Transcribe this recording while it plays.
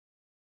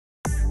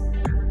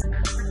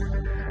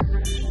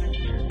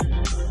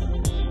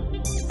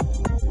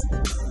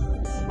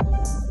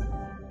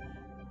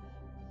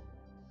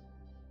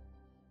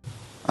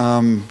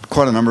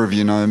Quite a number of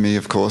you know me,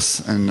 of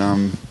course,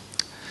 and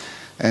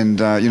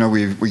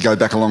we go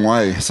back a long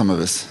way, some of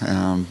us,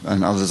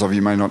 and others of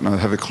you may not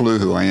have a clue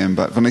who I am,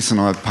 but Vanessa and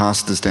I are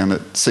pastors down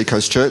at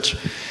Seacoast Church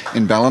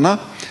in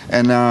Ballina,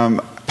 and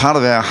part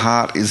of our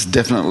heart is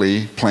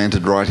definitely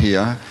planted right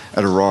here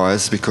at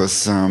Arise,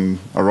 because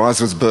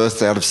Arise was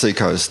birthed out of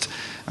Seacoast.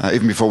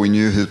 Even before we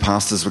knew who the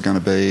pastors were going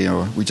to be,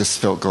 or we just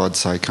felt God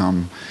say,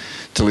 come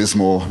to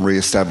Lismore,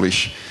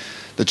 re-establish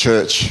the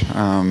church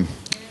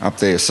up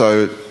there.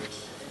 So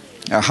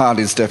our heart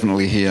is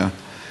definitely here.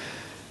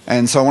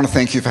 And so I want to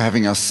thank you for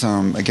having us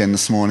again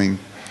this morning.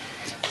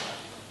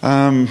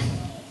 The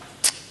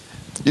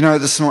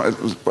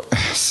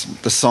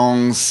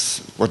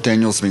songs, what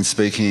Daniel's been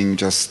speaking,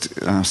 just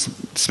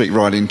speak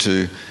right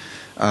into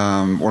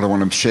what I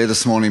want to share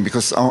this morning,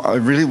 because I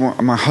really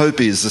want, my hope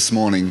is this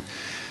morning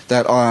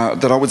that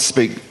I would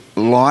speak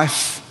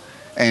life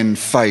and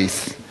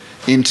faith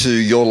into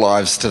your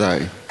lives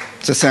today.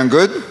 Does that sound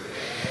good?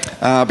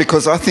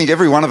 Because I think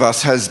every one of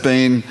us has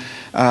been,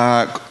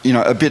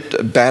 a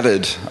bit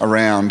battered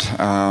around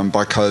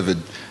by COVID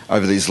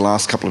over these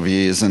last couple of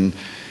years, and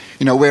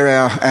where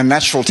our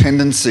natural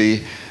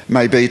tendency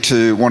may be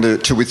to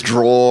want to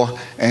withdraw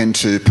and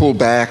to pull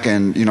back.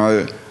 And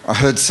I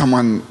heard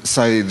someone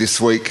say this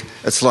week,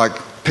 it's like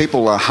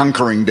people are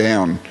hunkering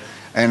down.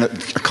 And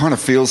it kind of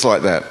feels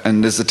like that,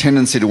 and there's a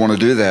tendency to want to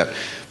do that.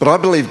 But I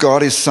believe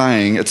God is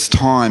saying it's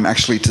time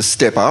actually to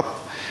step up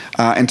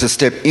and to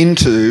step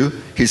into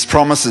His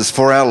promises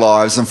for our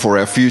lives and for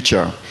our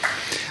future.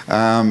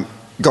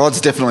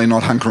 God's definitely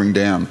not hunkering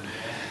down.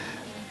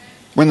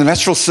 When the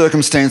natural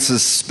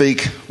circumstances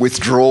speak,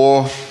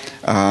 withdraw,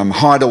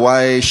 hide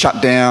away,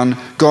 shut down,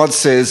 God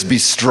says, be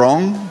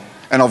strong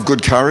and of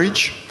good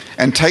courage,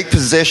 and take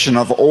possession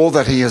of all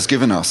that He has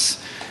given us,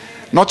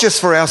 not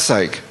just for our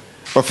sake,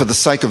 but for the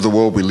sake of the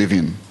world we live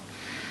in.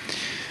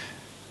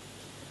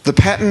 The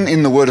pattern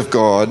in the Word of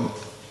God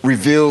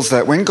reveals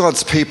that when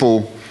God's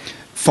people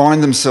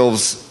find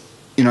themselves,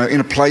 in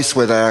a place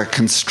where they are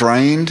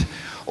constrained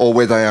or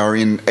where they are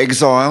in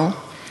exile,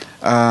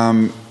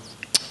 in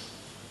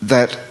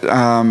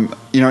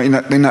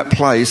that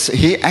place,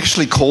 He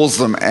actually calls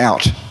them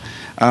out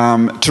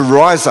to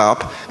rise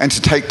up and to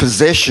take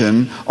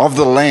possession of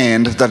the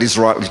land that is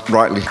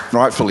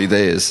rightfully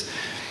theirs.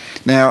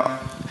 Now,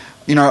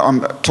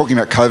 I'm talking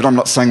about COVID. I'm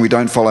not saying we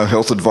don't follow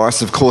health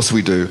advice. Of course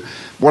we do.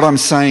 What I'm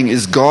saying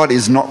is God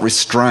is not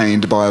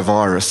restrained by a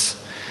virus.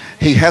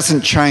 He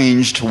hasn't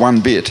changed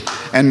one bit,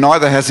 and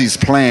neither has His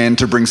plan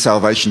to bring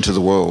salvation to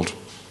the world.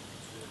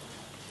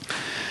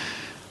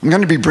 I'm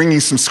going to be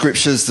bringing some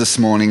scriptures this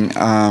morning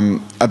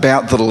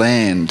about the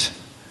land,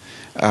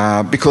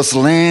 because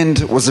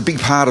land was a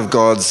big part of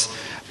God's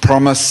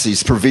promise,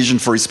 His provision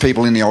for His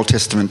people in the Old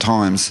Testament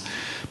times.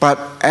 But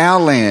our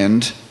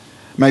land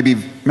may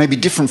be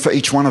different for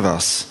each one of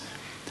us.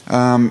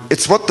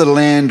 It's what the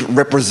land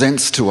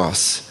represents to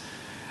us.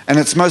 And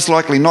it's most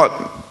likely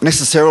not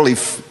necessarily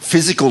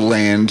physical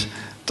land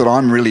that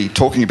I'm really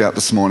talking about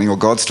this morning, or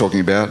God's talking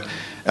about.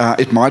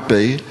 It might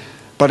be.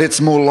 But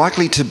it's more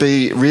likely to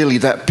be really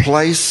that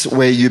place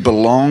where you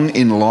belong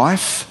in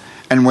life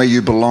and where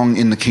you belong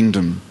in the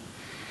kingdom.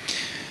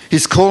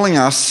 He's calling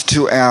us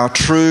to our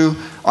true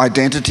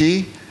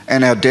identity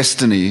and our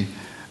destiny.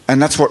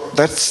 And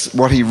that's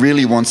what He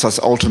really wants us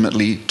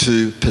ultimately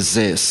to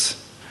possess.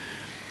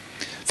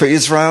 For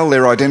Israel,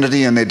 their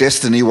identity and their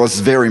destiny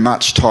was very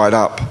much tied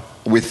up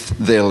with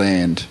their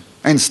land,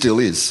 and still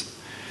is.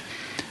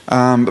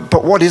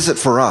 But what is it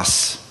for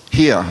us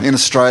here in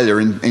Australia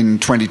in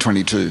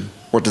 2022?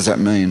 What does that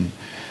mean?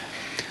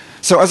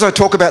 So as I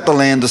talk about the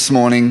land this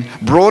morning,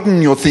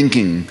 broaden your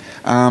thinking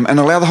and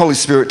allow the Holy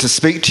Spirit to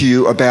speak to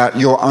you about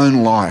your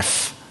own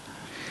life.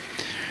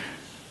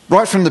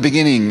 Right from the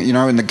beginning,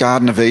 in the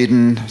Garden of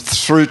Eden,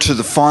 through to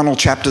the final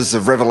chapters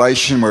of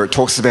Revelation where it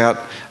talks about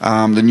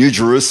the New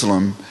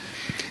Jerusalem,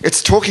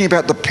 it's talking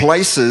about the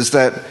places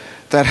that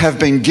have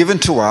been given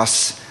to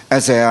us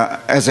as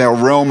our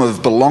realm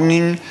of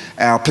belonging,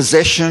 our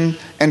possession,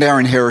 and our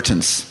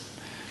inheritance.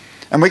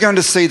 And we're going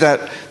to see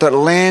that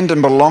land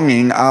and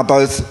belonging are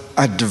both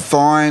a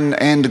divine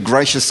and a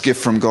gracious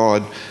gift from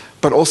God,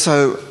 but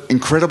also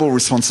incredible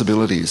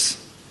responsibilities.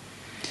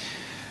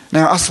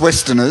 Now, us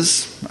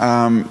Westerners,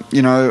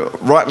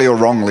 rightly or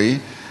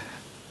wrongly,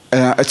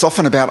 it's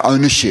often about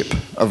ownership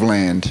of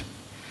land.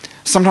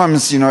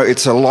 Sometimes,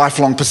 it's a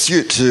lifelong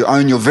pursuit to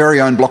own your very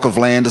own block of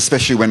land,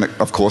 especially when,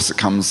 of course, it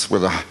comes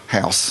with a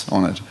house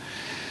on it.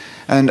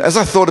 And as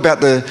I thought about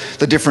the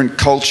different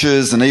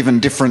cultures and even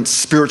different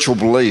spiritual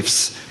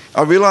beliefs,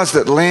 I realised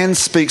that land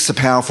speaks a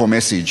powerful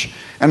message.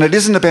 And it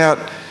isn't about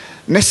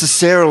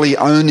necessarily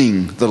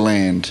owning the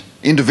land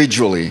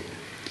individually.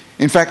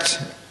 In fact,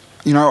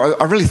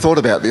 I really thought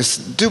about this.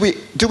 Do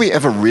we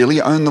ever really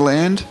own the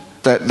land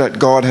that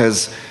God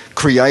has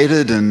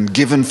created and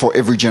given for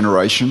every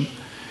generation?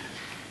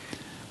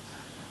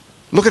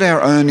 Look at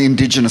our own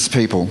Indigenous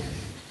people.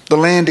 The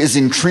land is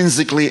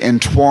intrinsically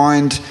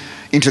entwined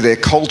into their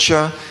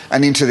culture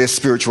and into their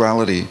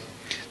spirituality.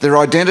 Their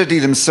identity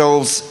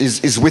themselves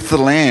is with the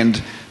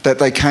land that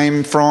they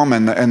came from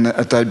and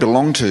that they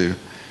belong to.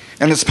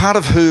 And it's part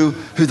of who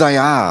they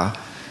are.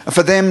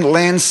 For them,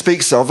 land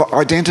speaks of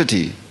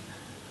identity,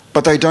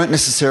 but they don't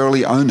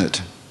necessarily own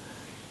it.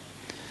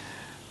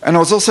 And I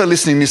was also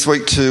listening this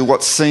week to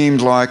what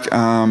seemed like,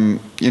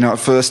 at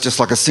first just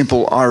like a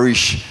simple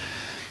Irish,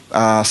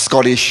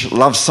 Scottish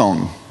love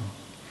song.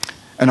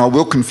 And I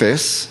will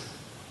confess,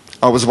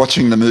 I was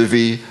watching the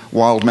movie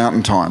Wild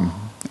Mountain Thyme.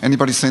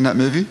 Anybody seen that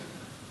movie?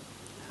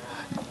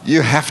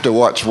 You have to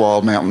watch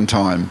Wild Mountain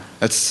Thyme.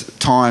 It's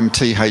Thyme,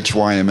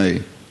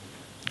 Thyme.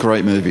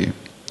 Great movie.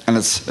 And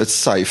it's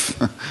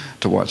safe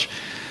to watch.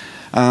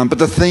 But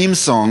the theme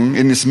song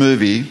in this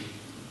movie,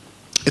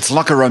 it's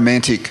like a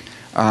romantic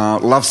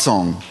love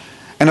song.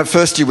 And at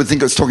first you would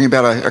think it was talking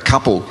about a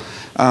couple.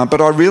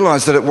 But I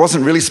realised that it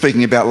wasn't really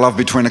speaking about love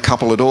between a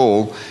couple at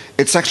all.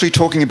 It's actually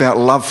talking about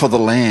love for the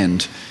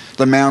land,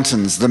 the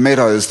mountains, the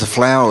meadows, the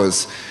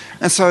flowers.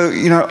 And so,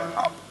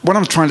 what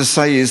I'm trying to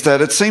say is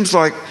that it seems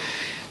like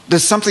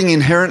there's something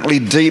inherently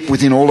deep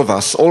within all of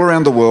us, all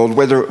around the world,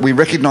 whether we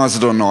recognise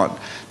it or not,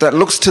 that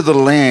looks to the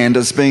land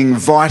as being a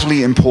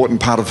vitally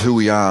important part of who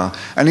we are.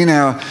 And in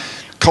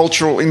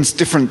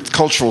different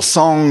cultural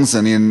songs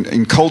and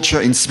in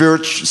culture, in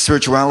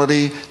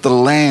spirituality, the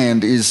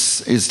land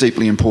is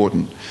deeply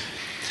important.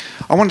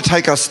 I want to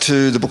take us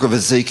to the book of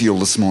Ezekiel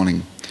this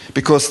morning,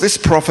 because this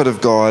prophet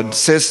of God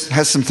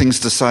has some things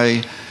to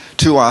say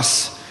to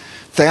us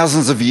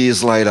thousands of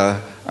years later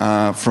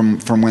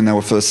from when they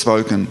were first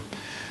spoken.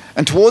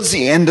 And towards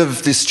the end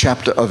of this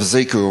chapter of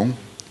Ezekiel,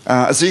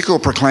 Ezekiel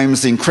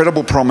proclaims the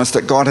incredible promise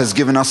that God has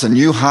given us a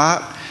new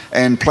heart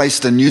and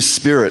placed a new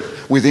spirit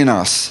within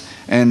us.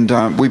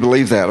 And we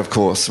believe that, of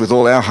course, with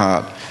all our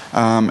heart.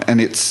 But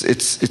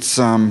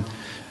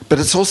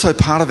it's also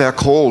part of our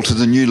call to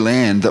the new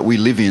land that we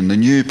live in, the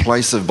new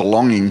place of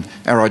belonging,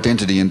 our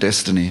identity and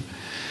destiny.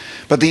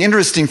 But the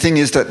interesting thing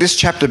is that this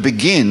chapter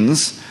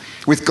begins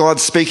with God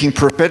speaking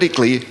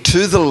prophetically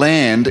to the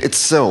land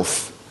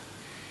itself.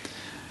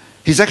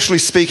 He's actually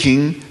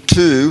speaking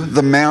to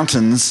the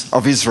mountains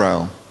of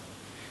Israel.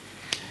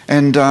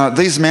 And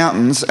these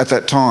mountains at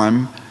that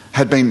time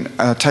had been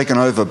taken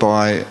over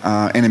by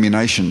enemy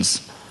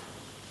nations.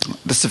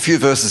 There's a few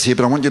verses here,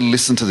 but I want you to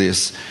listen to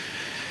this.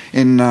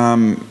 In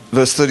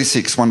verse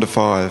 36,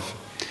 1-5,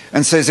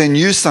 and says, "And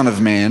you, son of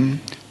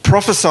man,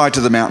 prophesy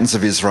to the mountains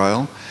of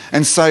Israel,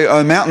 and say,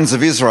 O mountains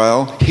of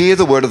Israel, hear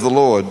the word of the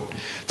Lord.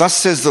 Thus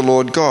says the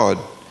Lord God,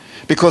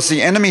 because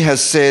the enemy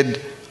has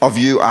said of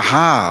you,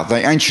 Aha,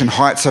 the ancient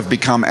heights have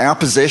become our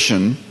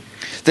possession.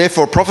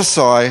 Therefore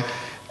prophesy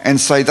and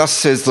say, Thus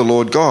says the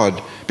Lord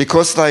God,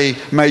 because they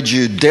made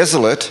you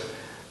desolate,"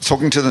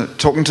 talking to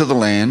the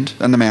land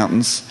and the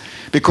mountains,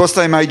 "because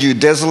they made you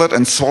desolate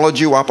and swallowed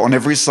you up on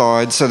every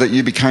side, so that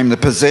you became the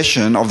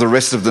possession of the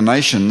rest of the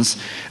nations,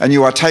 and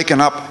you are taken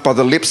up by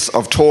the lips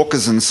of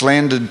talkers and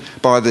slandered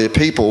by their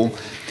people.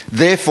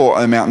 Therefore,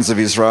 O mountains of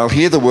Israel,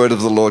 hear the word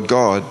of the Lord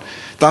God.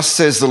 Thus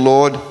says the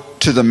Lord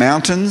to the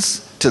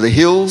mountains, to the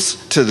hills,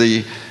 to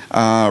the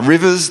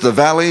rivers, the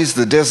valleys,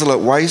 the desolate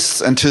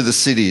wastes, and to the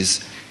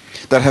cities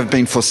that have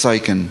been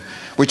forsaken,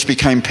 which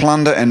became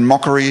plunder and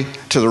mockery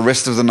to the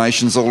rest of the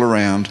nations all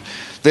around.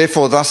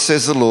 Therefore, thus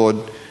says the Lord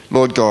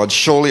God,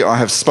 surely I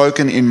have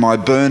spoken in my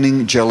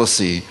burning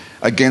jealousy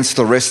against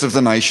the rest of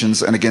the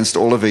nations and against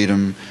all of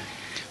Edom,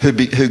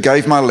 who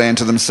gave my land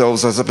to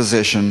themselves as a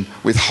possession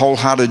with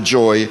wholehearted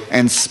joy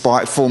and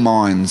spiteful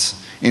minds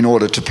in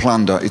order to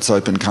plunder its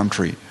open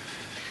country."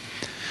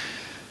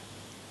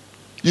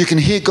 You can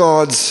hear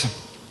God's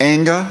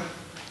anger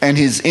and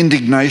his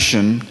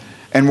indignation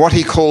and what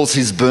he calls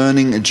his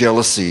burning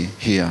jealousy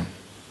here.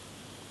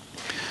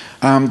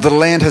 The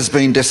land has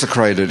been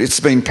desecrated. It's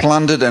been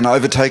plundered and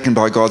overtaken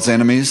by God's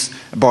enemies,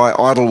 by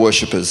idol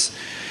worshippers.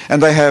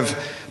 And they have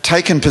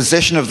taken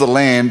possession of the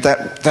land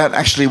that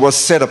actually was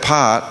set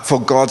apart for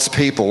God's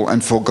people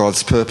and for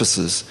God's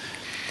purposes.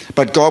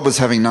 But God was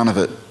having none of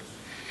it.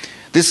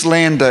 This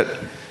land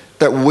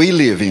that we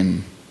live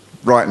in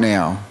right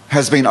now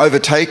has been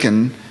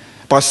overtaken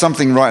by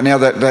something right now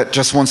that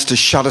just wants to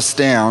shut us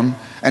down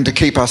and to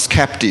keep us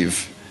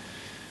captive.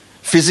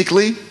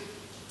 Physically,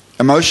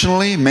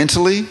 emotionally,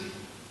 mentally,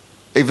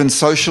 even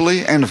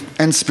socially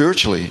and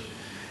spiritually.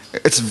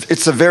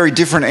 It's a very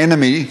different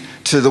enemy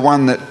to the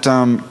one that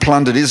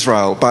plundered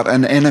Israel, but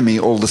an enemy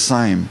all the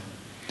same.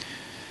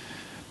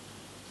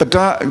 But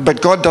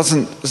God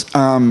doesn't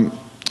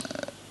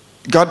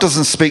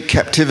speak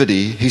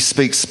captivity, he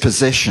speaks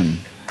possession.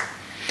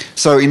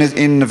 So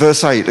in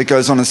verse 8 it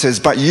goes on and says,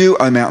 "But you,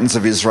 O mountains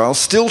of Israel,"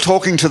 still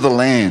talking to the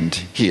land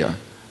here.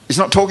 He's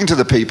not talking to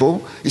the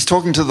people, he's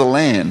talking to the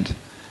land.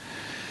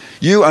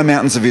 "You, O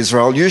mountains of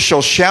Israel, you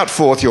shall shout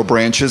forth your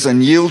branches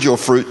and yield your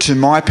fruit to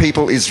my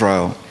people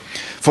Israel,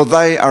 for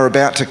they are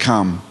about to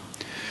come.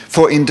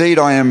 For indeed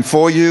I am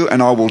for you,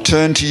 and I will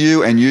turn to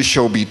you, and you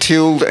shall be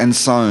tilled and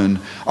sown.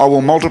 I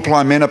will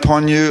multiply men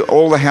upon you,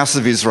 all the house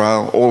of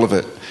Israel, all of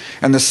it.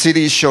 And the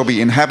cities shall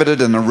be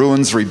inhabited and the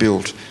ruins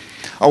rebuilt.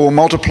 I will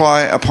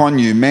multiply upon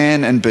you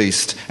man and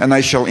beast, and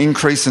they shall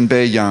increase and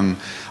bear young.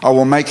 I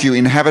will make you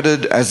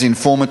inhabited as in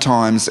former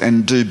times,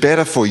 and do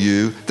better for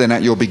you than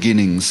at your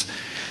beginnings.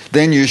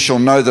 Then you shall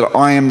know that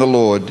I am the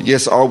Lord.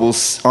 Yes, I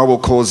will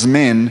cause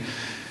men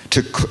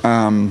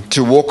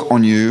to walk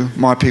on you,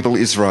 my people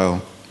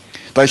Israel.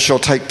 They shall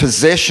take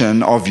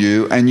possession of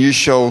you, and you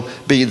shall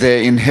be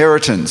their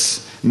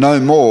inheritance. No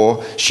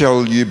more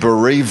shall you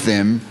bereave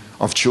them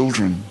of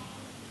children.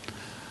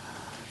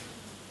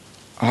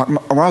 When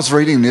I was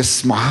reading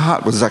this, my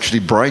heart was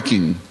actually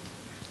breaking.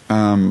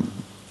 No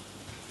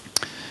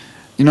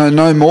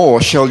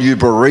more shall you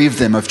bereave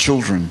them of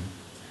children.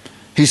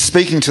 He's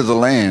speaking to the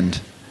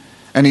land,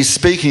 and he's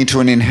speaking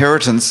to an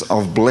inheritance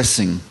of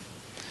blessing.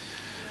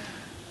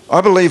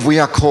 I believe we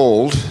are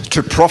called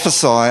to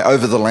prophesy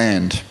over the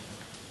land.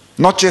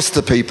 Not just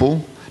the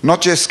people,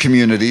 not just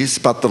communities,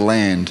 but the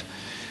land.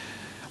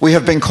 We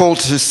have been called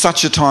to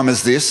such a time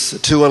as this,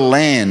 to a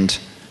land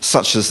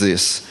such as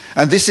this.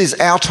 And this is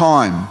our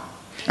time,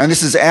 and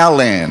this is our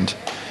land.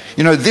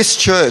 This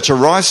church,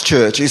 Arise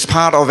Church, is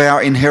part of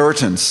our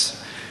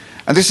inheritance.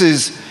 And this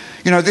is,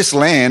 this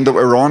land that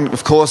we're on,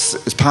 of course,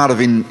 is part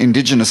of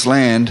Indigenous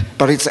land,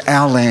 but it's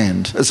our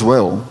land as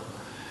well.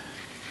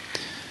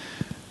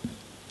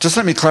 Just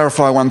let me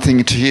clarify one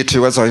thing here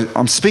too. As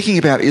I'm speaking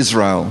about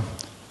Israel,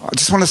 I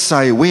just want to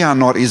say we are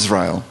not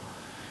Israel.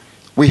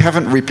 We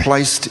haven't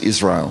replaced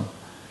Israel.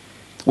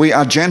 We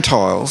are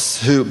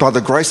Gentiles who, by the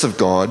grace of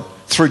God,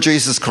 through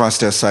Jesus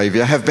Christ our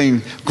Saviour, have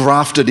been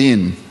grafted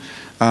in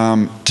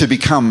to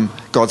become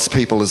God's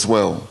people as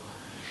well.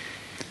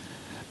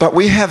 But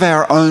we have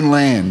our own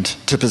land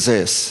to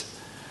possess.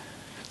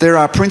 There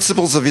are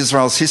principles of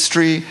Israel's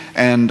history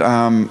and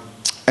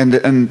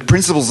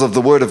principles of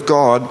the Word of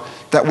God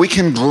that we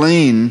can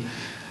glean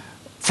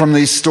from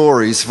these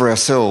stories for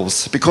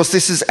ourselves, because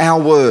this is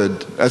our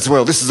word as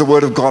well. This is the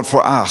word of God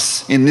for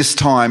us in this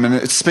time, and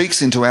it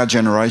speaks into our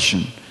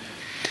generation.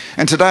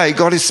 And today,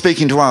 God is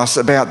speaking to us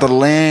about the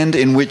land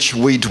in which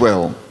we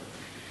dwell.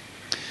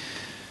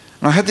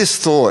 And I had this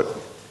thought,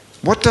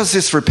 what does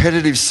this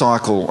repetitive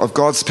cycle of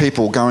God's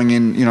people going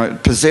in,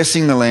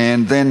 possessing the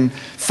land, then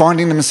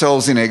finding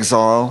themselves in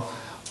exile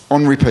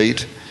on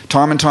repeat,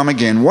 time and time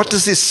again, what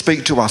does this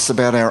speak to us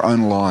about our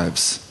own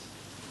lives?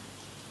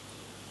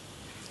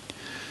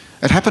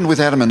 It happened with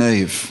Adam and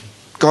Eve.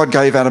 God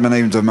gave Adam and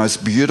Eve the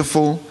most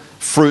beautiful,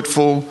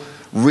 fruitful,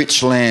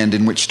 rich land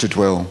in which to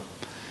dwell.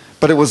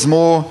 But it was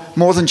more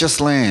than just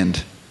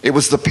land. It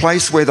was the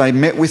place where they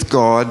met with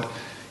God,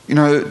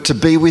 to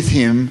be with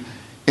him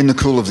in the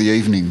cool of the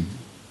evening.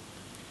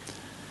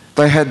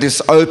 They had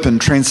this open,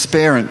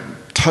 transparent,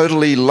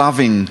 totally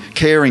loving,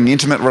 caring,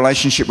 intimate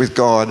relationship with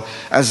God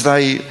as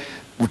they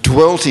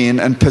dwelt in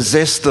and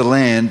possessed the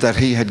land that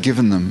he had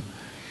given them.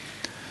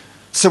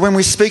 So when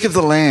we speak of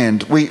the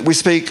land, we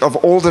speak of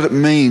all that it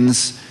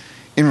means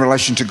in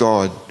relation to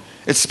God.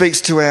 It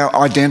speaks to our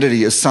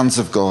identity as sons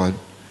of God.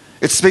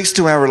 It speaks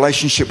to our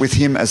relationship with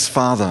him as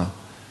Father.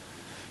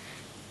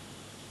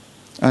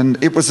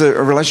 And it was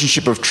a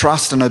relationship of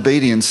trust and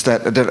obedience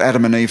that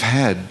Adam and Eve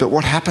had. But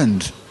what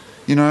happened?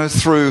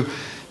 Through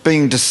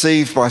being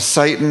deceived by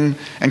Satan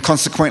and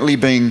consequently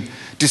being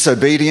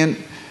disobedient,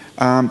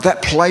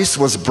 that place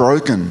was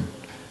broken.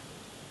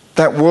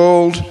 The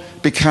world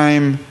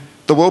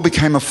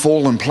became a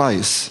fallen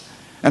place.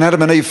 And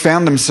Adam and Eve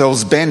found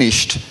themselves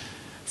banished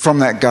from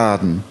that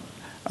garden.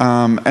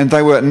 And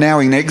they were now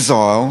in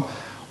exile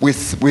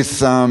with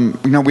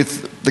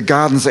the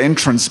garden's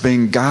entrance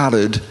being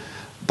guarded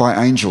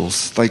by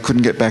angels. They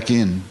couldn't get back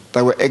in.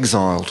 They were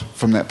exiled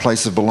from that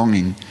place of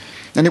belonging.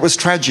 And it was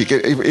tragic.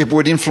 It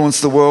would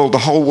influence the world, the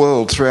whole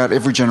world, throughout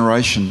every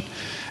generation.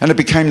 And it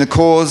became the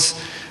cause,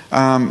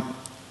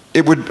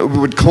 it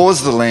would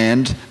cause the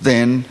land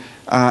then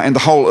and the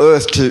whole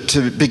earth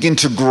to begin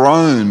to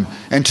groan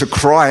and to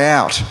cry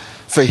out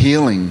for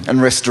healing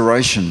and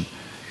restoration.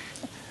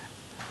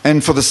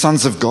 And for the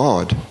sons of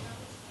God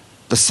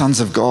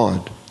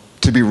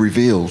to be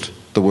revealed,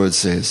 the word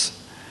says.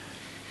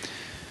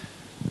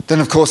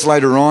 Then, of course,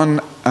 later on,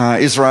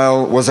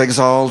 Israel was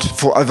exiled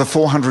for over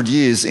 400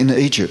 years in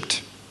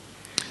Egypt.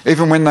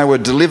 Even when they were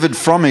delivered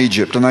from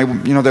Egypt and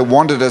they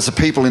wandered as a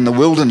people in the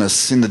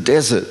wilderness, in the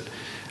desert,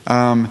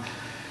 it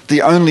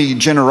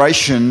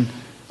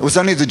was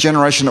only the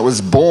generation that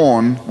was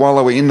born while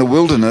they were in the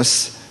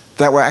wilderness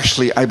that were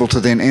actually able to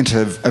then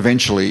enter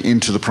eventually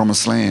into the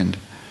promised land.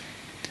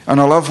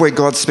 And I love where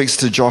God speaks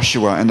to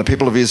Joshua and the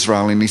people of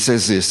Israel, and he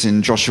says this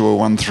in Joshua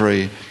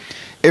 1:3,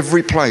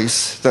 "Every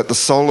place that the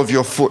sole of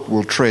your foot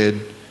will tread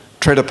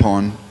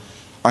upon,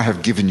 I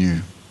have given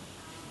you."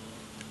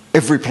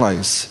 Every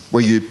place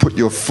where you put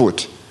your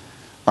foot,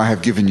 I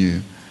have given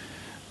you.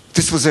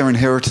 This was their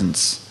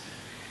inheritance.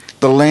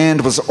 The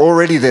land was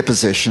already their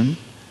possession,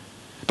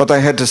 but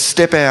they had to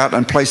step out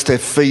and place their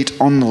feet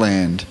on the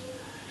land.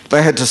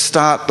 They had to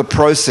start the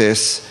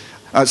process,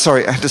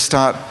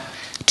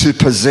 to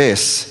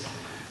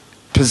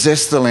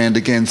possess the land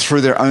again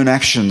through their own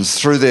actions,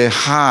 through their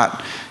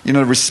heart,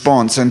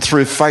 response, and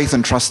through faith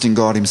and trust in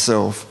God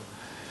himself.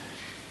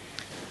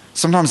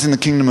 Sometimes in the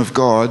kingdom of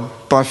God,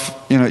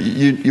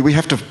 we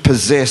have to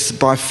possess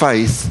by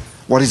faith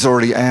what is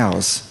already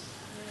ours.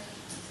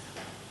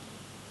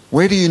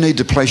 Where do you need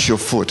to place your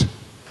foot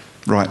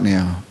right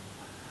now?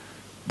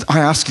 I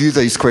ask you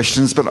these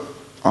questions, but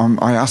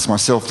I ask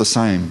myself the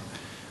same.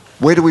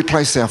 Where do we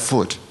place our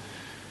foot?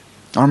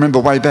 I remember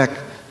way back,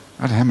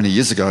 I don't know how many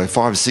years ago,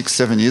 5, 6,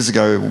 7 years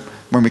ago,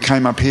 when we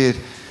came up here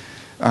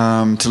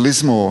to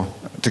Lismore,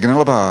 to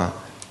Ganelabar.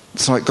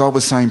 It's like God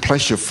was saying,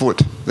 place your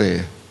foot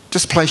there.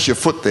 Just place your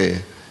foot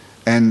there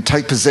and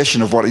take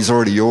possession of what is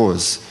already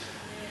yours.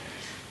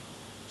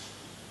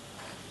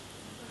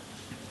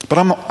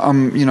 But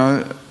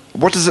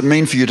what does it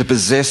mean for you to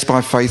possess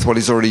by faith what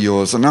is already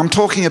yours? And I'm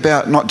talking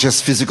about not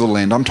just physical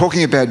land. I'm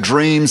talking about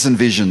dreams and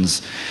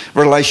visions,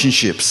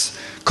 relationships,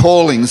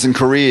 callings and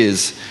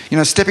careers,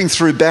 stepping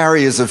through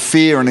barriers of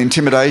fear and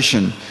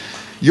intimidation.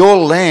 Your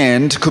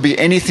land could be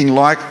anything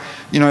like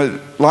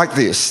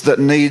this that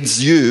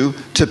needs you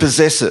to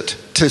possess it,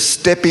 to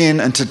step in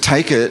and to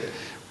take it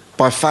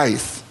by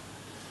faith.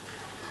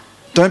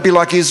 Don't be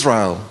like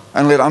Israel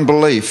and let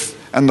unbelief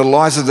and the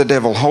lies of the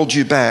devil hold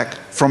you back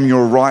from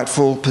your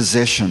rightful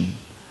possession.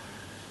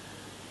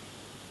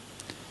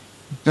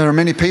 There are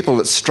many people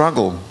that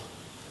struggle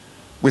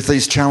with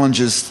these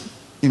challenges,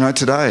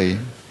 today.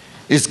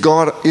 Is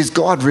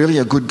God really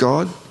a good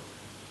God?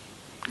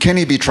 Can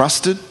he be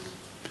trusted?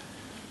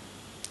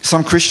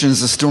 Some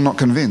Christians are still not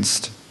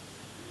convinced.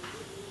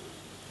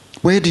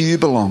 Where do you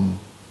belong?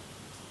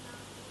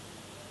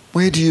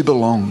 Where do you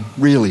belong,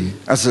 really,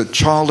 as a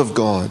child of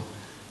God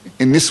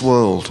in this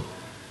world?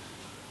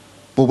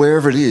 Well,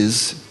 wherever it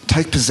is,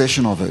 take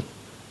possession of it.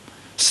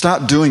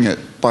 Start doing it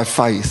by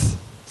faith,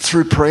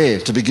 through prayer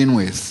to begin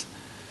with.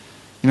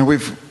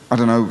 I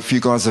don't know if you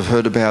guys have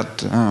heard about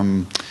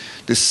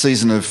this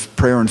season of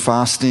prayer and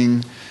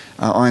fasting.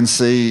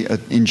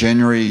 INC in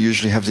January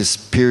usually have this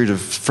period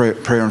of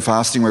prayer and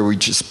fasting where we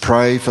just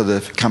pray for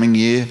the coming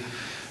year.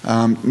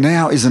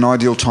 Now is an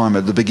ideal time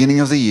at the beginning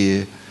of the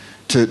year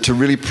to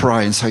really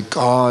pray and say,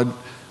 God,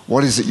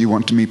 what is it you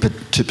want me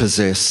to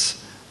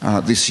possess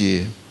this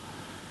year?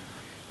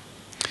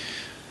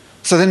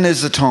 So then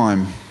there's the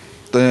time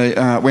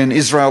when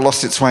Israel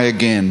lost its way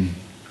again.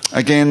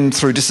 Again,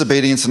 through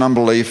disobedience and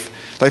unbelief,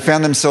 they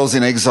found themselves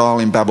in exile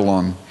in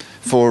Babylon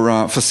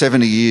for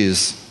 70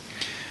 years.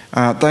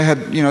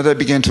 They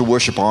began to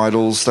worship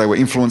idols. They were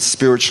influenced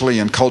spiritually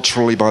and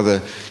culturally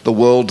by the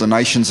world, the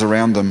nations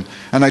around them.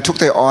 And they took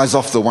their eyes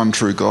off the one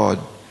true God.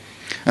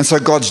 And so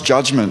God's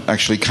judgment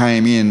actually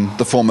came in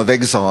the form of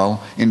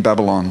exile in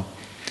Babylon.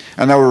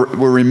 And they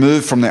were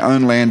removed from their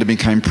own land and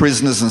became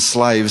prisoners and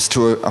slaves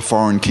to a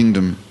foreign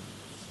kingdom.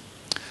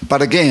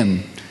 But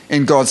again,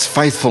 in God's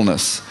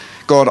faithfulness,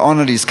 God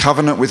honoured his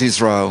covenant with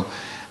Israel,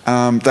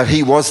 that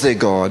he was their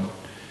God.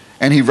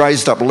 And he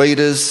raised up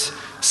leaders,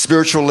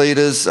 spiritual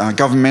leaders,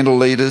 governmental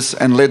leaders,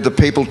 and led the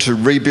people to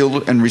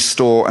rebuild and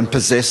restore and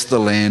possess the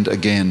land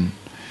again.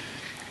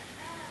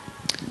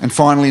 And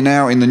finally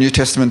now in the New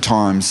Testament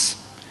times,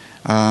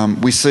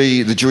 we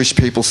see the Jewish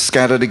people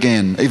scattered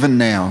again, even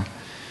now.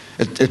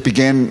 It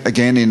began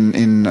again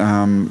in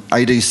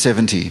AD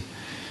 70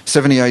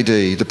 AD.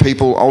 The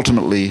people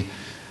ultimately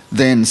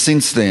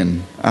since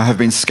then, have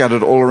been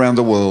scattered all around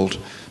the world.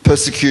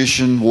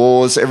 Persecution,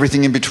 wars,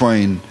 everything in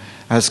between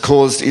has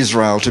caused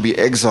Israel to be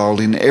exiled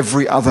in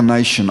every other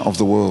nation of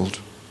the world.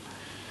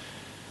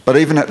 But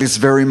even at this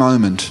very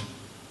moment,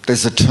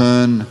 there's a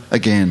turn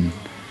again.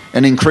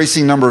 An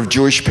increasing number of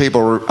Jewish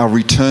people are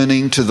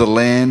returning to the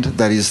land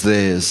that is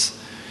theirs.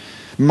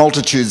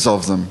 Multitudes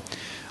of them.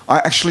 I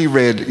actually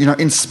read,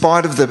 in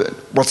spite of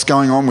what's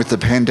going on with the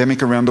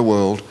pandemic around the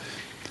world,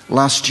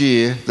 last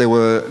year there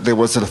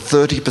was a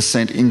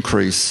 30%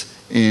 increase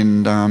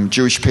in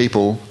Jewish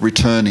people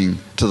returning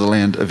to the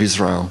land of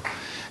Israel.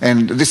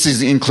 And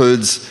this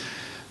includes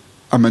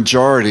a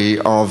majority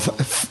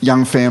of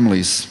young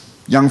families,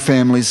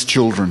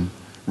 children,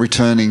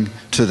 returning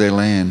to their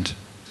land.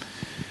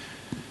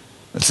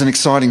 It's an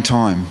exciting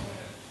time.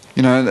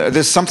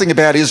 There's something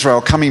about Israel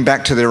coming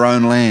back to their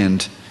own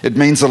land. It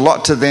means a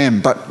lot to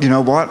them, but you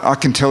know what? I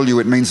can tell you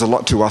it means a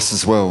lot to us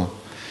as well.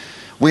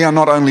 We are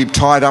not only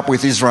tied up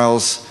with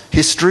Israel's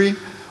history,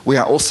 we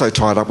are also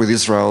tied up with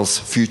Israel's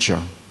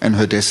future and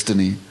her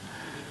destiny.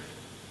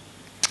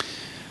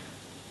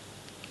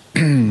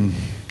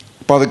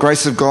 By the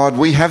grace of God,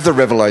 we have the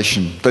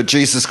revelation that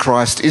Jesus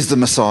Christ is the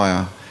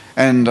Messiah,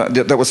 and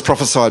that was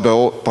prophesied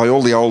by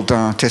all the Old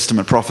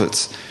Testament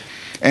prophets.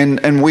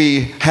 And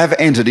we have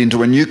entered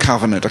into a new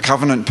covenant, a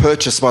covenant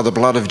purchased by the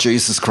blood of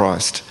Jesus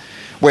Christ,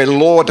 where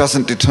law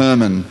doesn't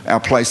determine our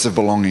place of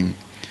belonging,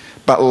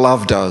 but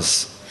love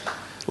does.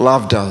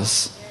 Love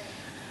does.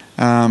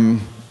 The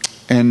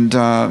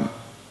love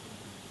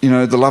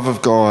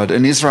of God.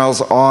 And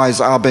Israel's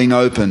eyes are being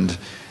opened,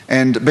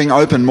 and being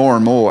opened more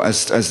and more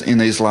as in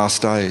these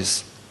last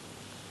days.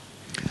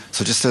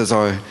 So just as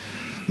I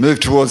move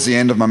towards the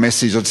end of my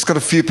message, I've just got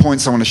a few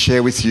points I want to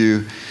share with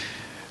you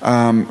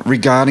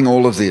regarding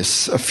all of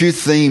this. A few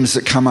themes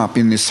that come up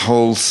in this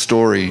whole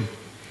story.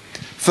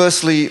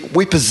 Firstly,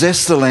 we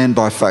possess the land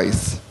by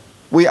faith.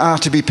 We are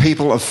to be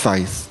people of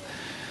faith.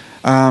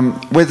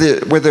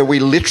 Whether we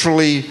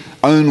literally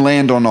own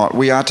land or not,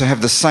 we are to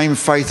have the same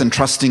faith and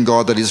trust in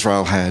God that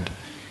Israel had.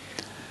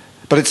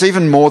 But it's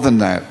even more than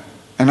that.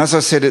 And as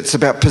I said, it's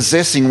about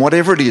possessing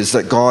whatever it is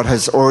that God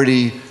has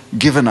already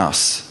given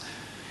us.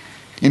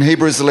 In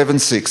Hebrews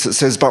 11:6 it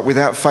says, "But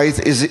without faith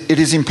it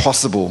is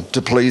impossible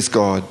to please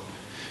God.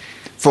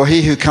 For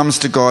he who comes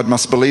to God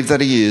must believe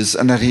that he is,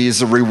 and that he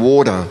is a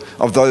rewarder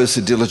of those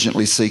who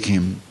diligently seek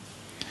him."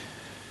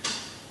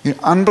 You know,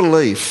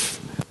 unbelief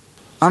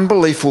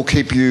will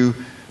keep you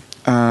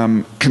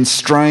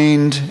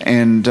constrained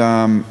and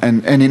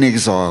in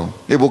exile.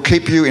 It will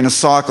keep you in a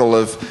cycle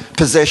of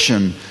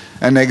possession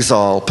and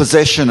exile.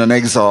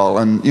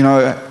 And, you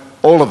know,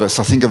 all of us,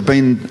 I think, have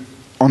been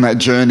on that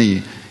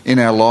journey in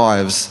our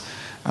lives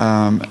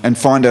and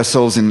find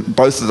ourselves in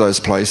both of those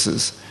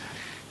places.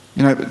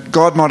 You know,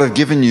 God might have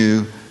given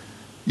you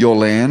your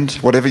land,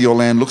 whatever your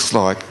land looks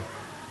like,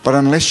 but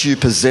unless you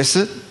possess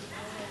it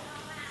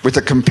with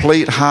a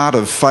complete heart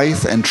of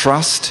faith and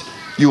trust,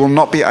 you will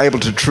not be able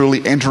to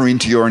truly enter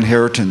into your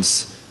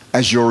inheritance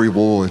as your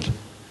reward,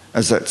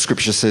 as that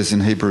scripture says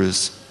in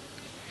Hebrews.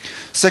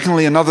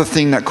 Secondly, another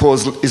thing that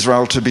caused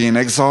Israel to be in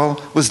exile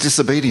was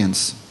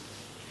disobedience.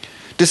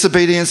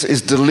 Disobedience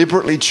is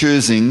deliberately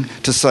choosing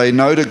to say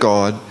no to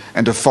God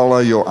and to follow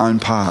your own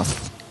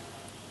path.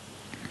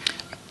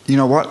 You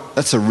know what?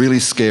 That's a really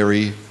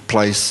scary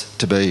place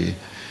to be.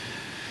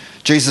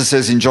 Jesus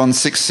says in John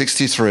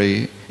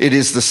 6:63, "It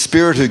is the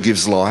Spirit who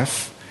gives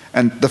life,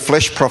 and the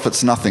flesh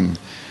profits nothing.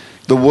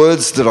 The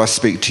words that I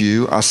speak to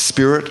you are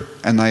spirit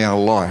and they are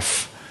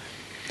life."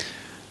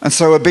 And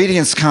so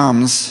obedience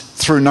comes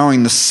through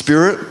knowing the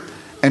Spirit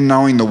and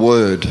knowing the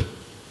Word.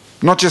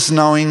 Not just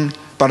knowing,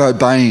 but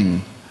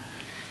obeying.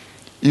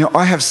 You know,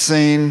 I have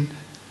seen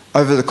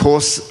over the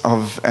course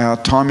of our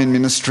time in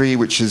ministry,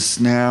 which is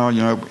now,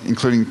 you know,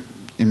 including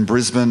in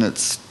Brisbane,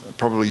 it's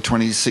probably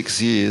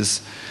 26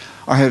 years,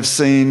 I have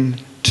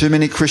seen too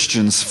many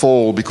Christians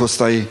fall because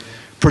they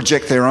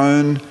project their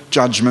own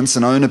judgments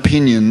and own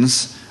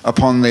opinions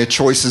upon their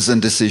choices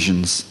and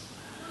decisions.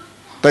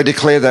 They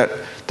declare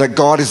that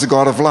God is a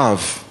God of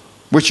love,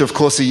 which of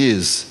course he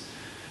is,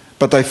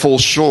 but they fall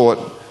short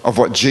of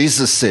what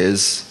Jesus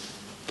says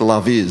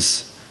love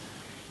is.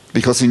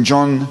 Because in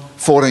John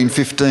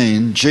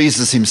 14:15,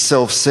 Jesus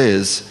himself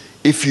says,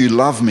 "If you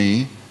love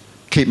me,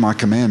 keep my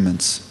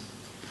commandments."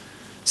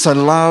 So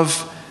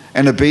love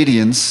and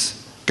obedience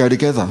go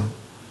together.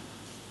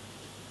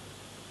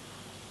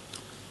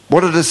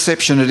 What a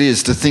deception it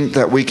is to think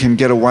that we can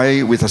get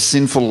away with a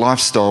sinful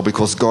lifestyle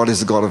because God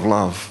is a God of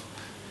love.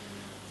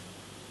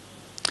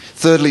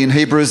 Thirdly, in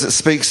Hebrews, it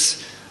speaks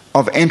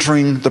of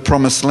entering the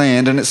promised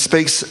land, and it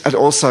speaks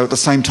also at the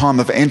same time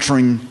of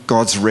entering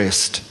God's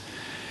rest.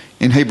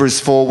 In Hebrews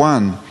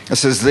 4:1, it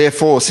says,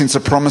 "Therefore, since a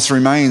promise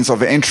remains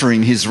of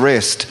entering his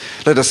rest,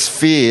 let us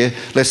fear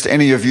lest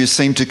any of you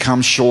seem to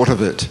come short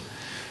of it."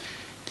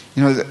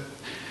 You know,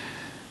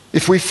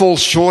 if we fall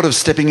short of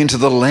stepping into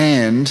the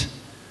land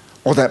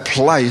or that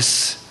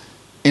place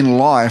in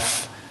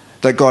life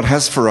that God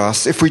has for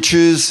us, if we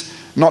choose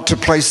not to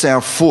place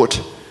our foot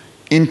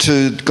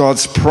into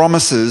God's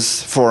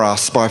promises for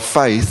us by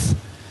faith,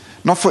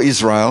 not for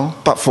Israel,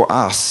 but for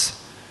us,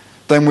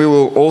 then we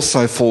will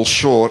also fall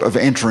short of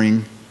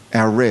entering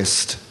our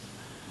rest.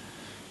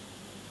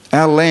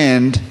 Our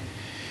land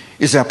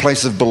is our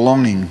place of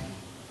belonging.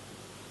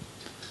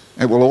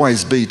 It will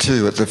always be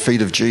too at the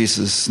feet of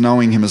Jesus,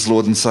 knowing him as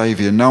Lord and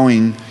Saviour,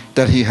 knowing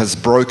that he has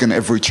broken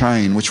every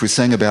chain, which we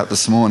sang about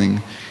this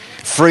morning,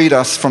 freed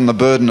us from the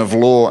burden of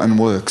law and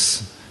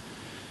works.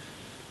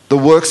 The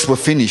works were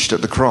finished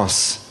at the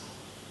cross.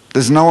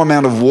 There's no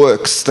amount of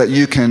works that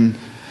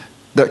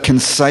can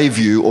save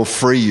you or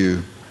free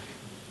you.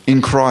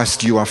 In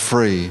Christ you are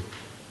free.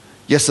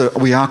 Yes,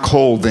 we are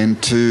called then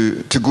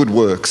to good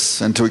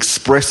works and to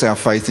express our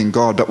faith in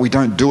God, but we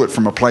don't do it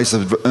from a place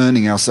of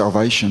earning our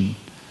salvation.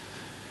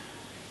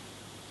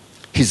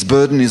 His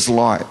burden is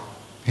light.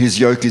 His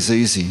yoke is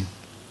easy.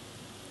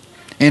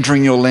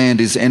 Entering your land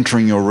is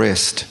entering your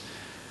rest.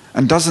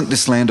 And doesn't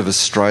this land of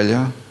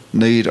Australia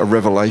need a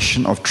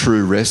revelation of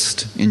true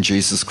rest in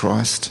Jesus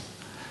Christ?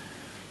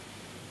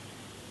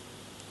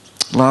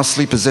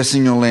 Lastly,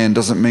 possessing your land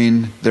doesn't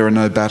mean there are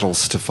no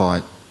battles to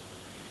fight.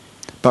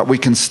 But we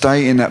can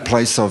stay in that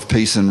place of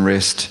peace and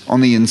rest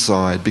on the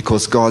inside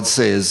because God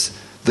says,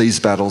 "These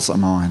battles are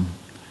mine.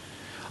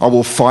 I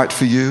will fight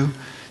for you.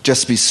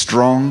 Just be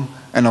strong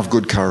and of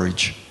good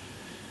courage."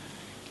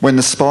 When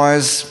the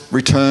spies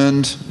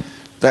returned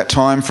that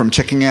time from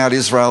checking out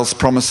Israel's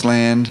promised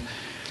land,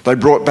 they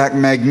brought back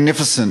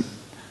magnificent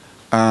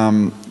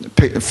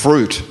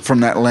fruit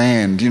from that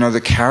land. You know, they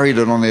carried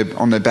it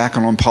on their back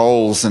and on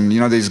poles, and you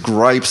know, these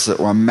grapes that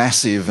were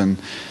massive, and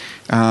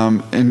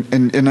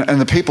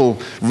the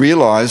people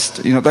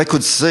realised, you know, they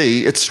could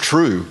see it's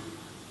true.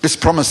 This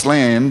promised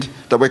land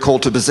that we're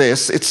called to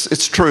possess,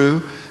 it's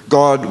true.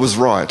 God was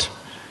right.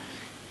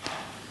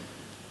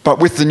 But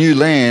with the new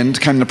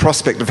land came the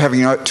prospect of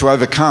having to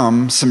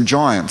overcome some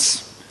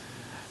giants.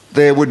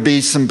 There would be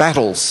some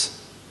battles.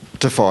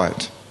 to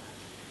fight.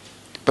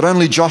 But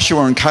only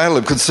Joshua and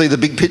Caleb could see the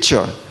big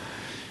picture.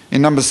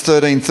 In Numbers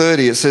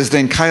 13:30 it says,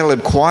 "Then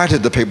Caleb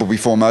quieted the people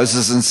before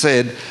Moses and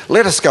said,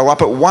 'Let us go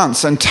up at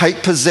once and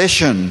take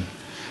possession,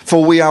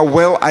 for we are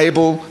well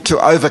able to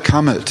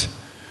overcome it.'"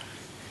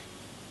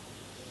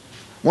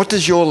 What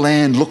does your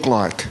land look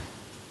like?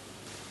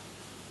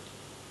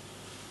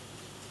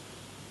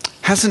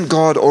 Hasn't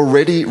God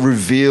already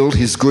revealed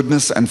his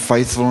goodness and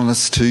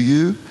faithfulness to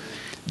you?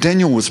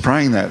 Daniel was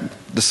praying that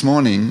this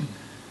morning,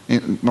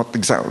 not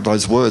exactly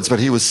those words, but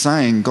he was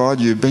saying,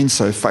 "God, you've been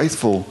so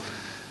faithful."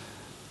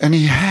 And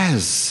he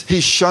has.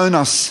 He's shown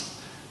us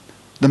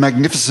the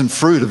magnificent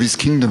fruit of his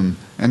kingdom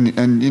and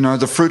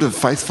the fruit of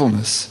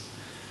faithfulness.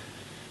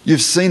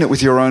 You've seen it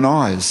with your own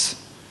eyes.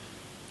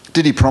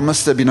 Did he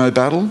promise there'd be no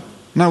battle?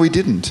 No, he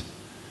didn't.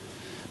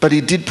 But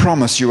he did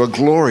promise you a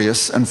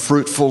glorious and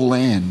fruitful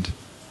land.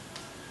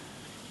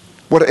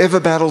 Whatever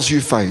battles you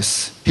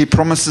face, he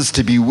promises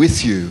to be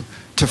with you,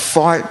 to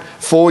fight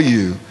for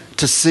you,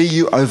 to see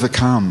you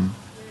overcome.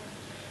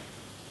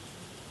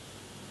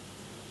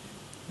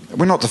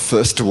 We're not the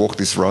first to walk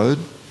this road.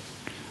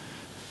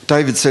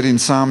 David said in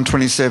Psalm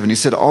 27, he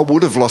said, "I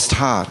would have lost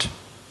heart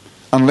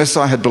unless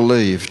I had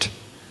believed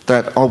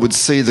that I would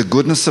see the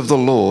goodness of the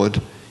Lord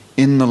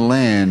in the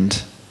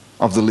land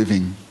of the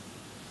living."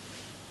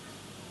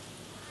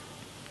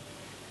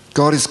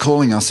 God is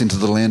calling us into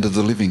the land of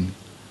the living.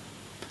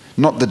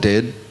 Not the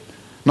dead,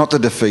 not the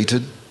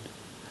defeated,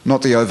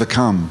 not the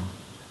overcome,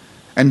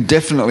 and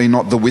definitely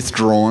not the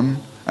withdrawn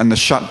and the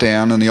shut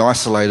down and the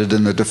isolated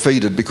and the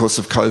defeated because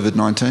of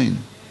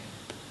COVID-19.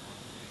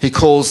 He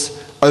calls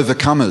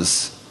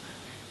overcomers.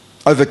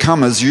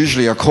 Overcomers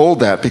usually are called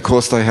that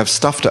because they have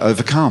stuff to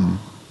overcome.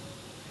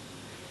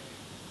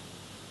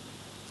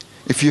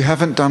 If you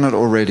haven't done it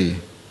already,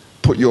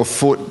 put your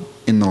foot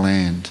in the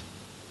land.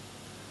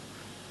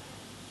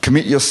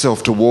 Commit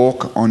yourself to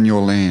walk on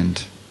your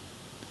land,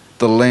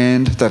 the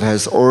land that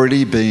has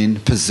already been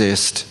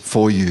possessed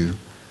for you.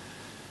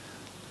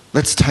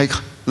 Let's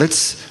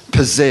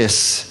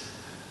possess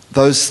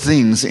those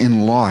things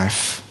in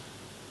life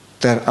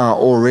that are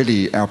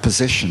already our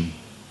possession.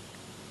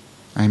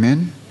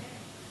 Amen?